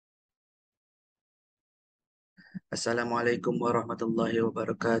Assalamualaikum warahmatullahi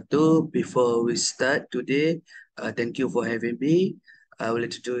wabarakatuh. Before we start today, thank you for having me. I will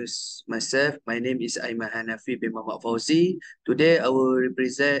introduce myself. My name is Aiman Hanafi bin Muhammad Fauzi. Today, I will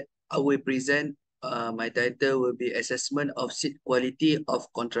present my title will be Assessment of Seed Quality of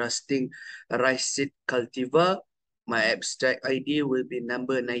Contrasting Rice Seed Cultivar. My abstract ID will be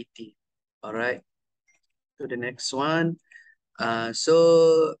number 90. All right. To the next one.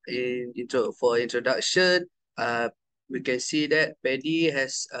 For introduction, we can see that paddy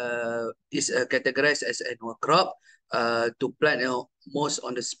is categorized as annual crop to plant most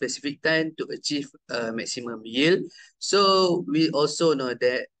on the specific time to achieve maximum yield. So we also know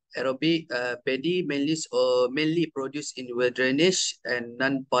that aerobic paddy mainly produced in well drainage and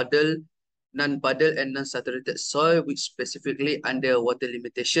non-puddle and non-saturated soil, which specifically under water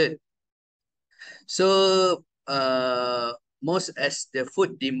limitation. So most as the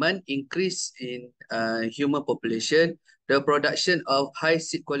food demand increase in human population, the production of high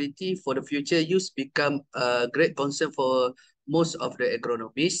seed quality for the future use become a great concern for most of the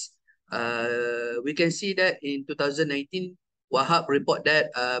agronomists. We can see that in 2019, Wahab report that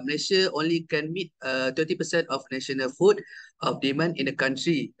Malaysia only can meet 20% of national food of demand in the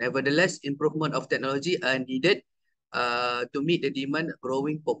country. Nevertheless, improvement of technology are needed to meet the demand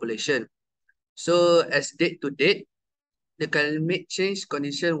growing population. So as date to date, the climate change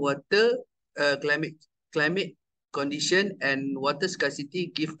condition, climate condition and water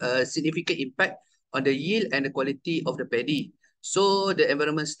scarcity give a significant impact on the yield and the quality of the paddy. So the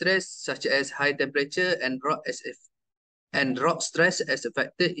environment stress such as high temperature and rock stress as a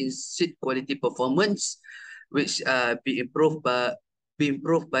factor in seed quality performance, which be improved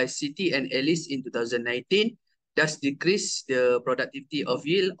by City and Alice in 2019, thus decrease the productivity of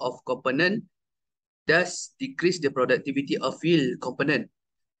yield of component thus decrease the productivity of yield component.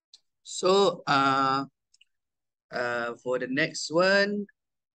 So for the next one,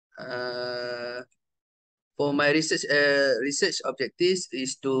 for my research objectives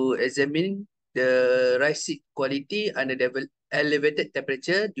is to examine the rice seed quality under elevated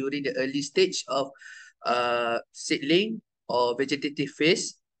temperature during the early stage of seedling or vegetative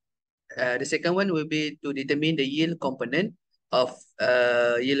phase. The second one will be to determine the yield component of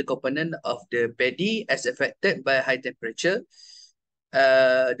the paddy as affected by high temperature.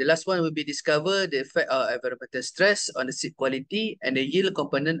 The last one will be discover the effect of environmental stress on the seed quality and the yield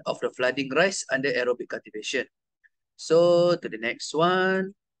component of the flooding rice under aerobic cultivation. So to the next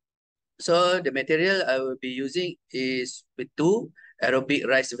one. So the material I will be using is with two aerobic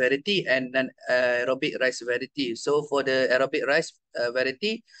rice variety and non-aerobic rice variety. So for the aerobic rice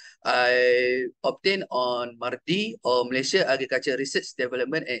variety, I obtained on MARDI or Malaysia Agriculture Research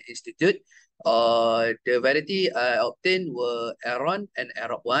Development and Institute. The variety I obtained were Aeron and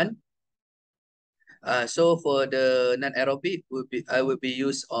Aerob 1. So for the non-aerobic, I will be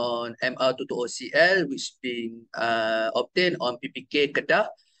used on MR22OCL, which being obtained on PPK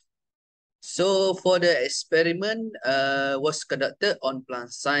Kedah. So for the experiment was conducted on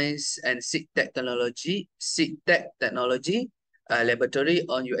plant science and seed technology laboratory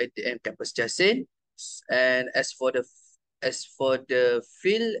on UiTM campus Jasin. And as for the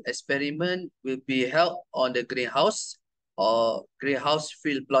field experiment will be held on the greenhouse or greenhouse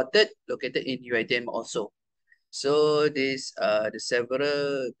field plotted located in UiTM also. So this the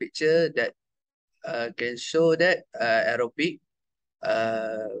several picture that can show that aerobic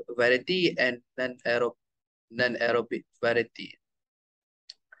variety and non-aerobic variety.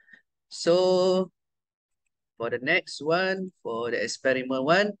 So for the next one, for the experiment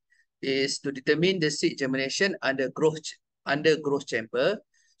one, is to determine the seed germination under growth chamber.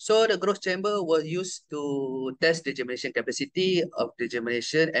 So the growth chamber was used to test the germination capacity of the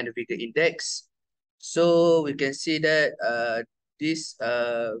germination and the vigor index. So we can see that this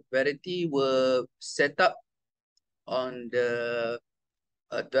variety were set up on the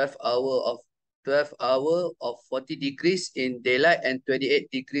 12 hour of 40 degrees in daylight and 28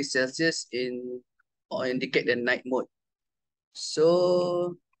 degrees Celsius or indicate the night mode.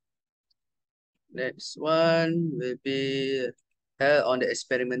 So next one will be held on the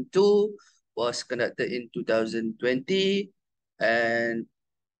experiment 2 was conducted in 2020 and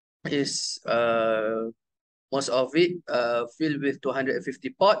is most of it filled with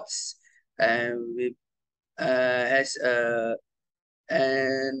 250 pots and with has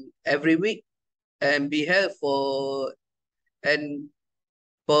and every week and be held for and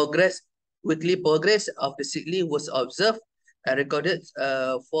weekly progress of the seedling was observed and recorded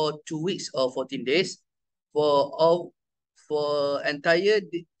for 2 weeks or 14 days for entire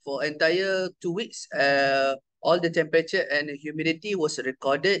 2 weeks. All the temperature and humidity was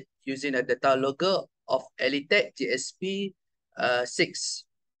recorded using a data logger of Elitech GSP 6.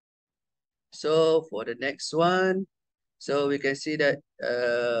 So for the next one, so we can see that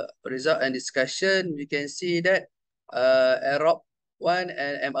result and discussion, we can see that Aerob 1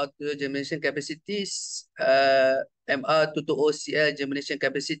 and MR2 germination capacities, MR220CL germination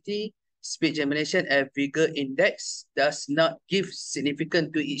capacity, speed germination and vigor index does not give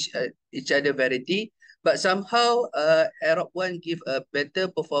significant to each other variety, but somehow Aerob 1 give a better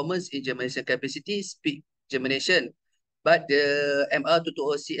performance in germination capacity, speed germination, but the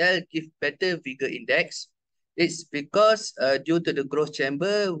MR220CL give better vigor index. It's because due to the growth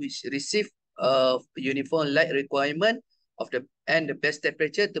chamber which receive uniform light requirement of the best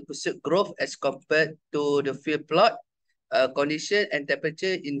temperature to pursue growth as compared to the field plot condition and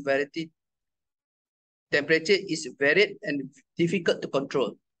temperature in variety. Temperature is varied and difficult to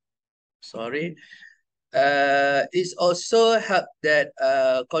control. Sorry. It's also help that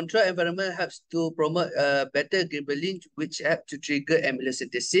control environment helps to promote better gibberellin, which help to trigger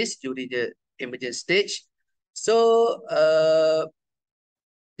amylosynthesis during the emergent stage. So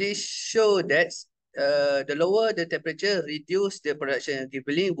this show that the lower the temperature, reduce the production of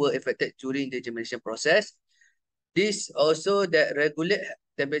gibberellin were affected during the germination process. This also that regulate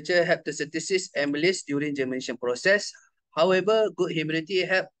temperature help to synthesis amylase during germination process. However, good humidity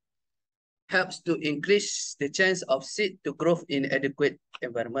helps to increase the chance of seed to grow in adequate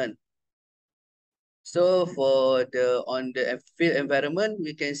environment. So for on the field environment,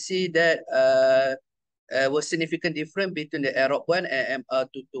 we can see that was significant difference between the Aerob 1 and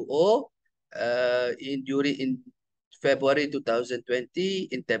MR220 in February 2020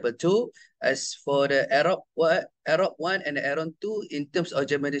 in table 2. As for the Aerob 1 and the Aerob 2, in terms of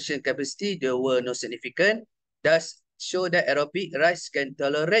germination capacity, there were no significant. Thus, show that aerobic rice can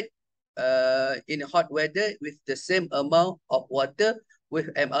tolerate in hot weather with the same amount of water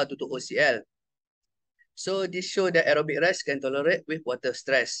with MR220CL. So this show that aerobic rice can tolerate with water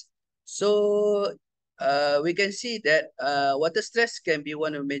stress. So we can see that water stress can be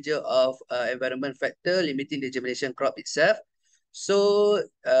one of major of environment factor limiting the germination crop itself. So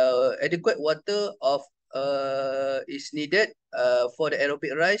adequate water is needed for the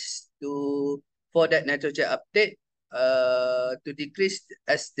aerobic rice for that nitrogen uptake to decrease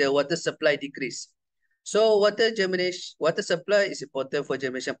as the water supply decrease. So water supply is important for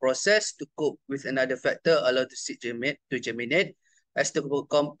germination process to cope with another factor allowed to seed germinate. As to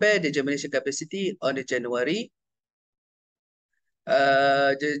compare the germination capacity on the January,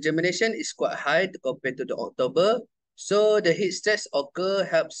 the germination is quite high compared to the October. So the heat stress occur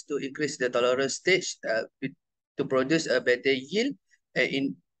helps to increase the tolerance stage to produce a better yield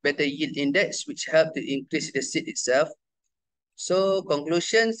better yield index, which help to increase the seed itself. So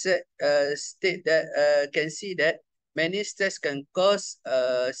conclusions state that can see that many stress can cause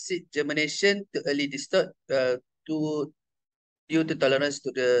seed germination to early distort due to tolerance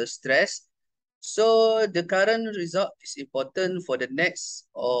to the stress. So the current result is important for the next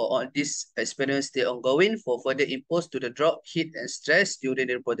or on this experiment stay ongoing for further impose to the drop heat and stress during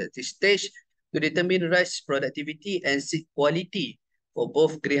the reproductive stage to determine rice productivity and seed quality for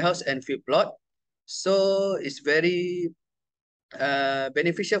both greenhouse and field plot. So it's very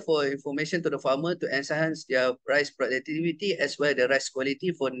beneficial for information to the farmer to enhance their rice productivity as well as the rice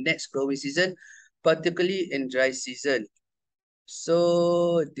quality for next growing season, particularly in dry season.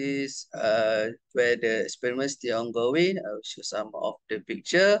 So this where the experiments still ongoing. I will show some of the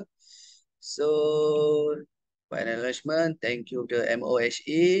picture. So final acknowledgement, thank you the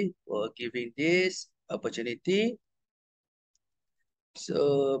MOHE for giving this opportunity.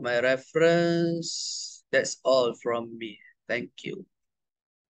 So my reference, that's all from me. Thank you.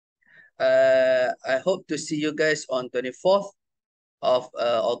 I hope to see you guys on 24th of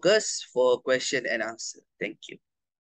August for question and answer. Thank you.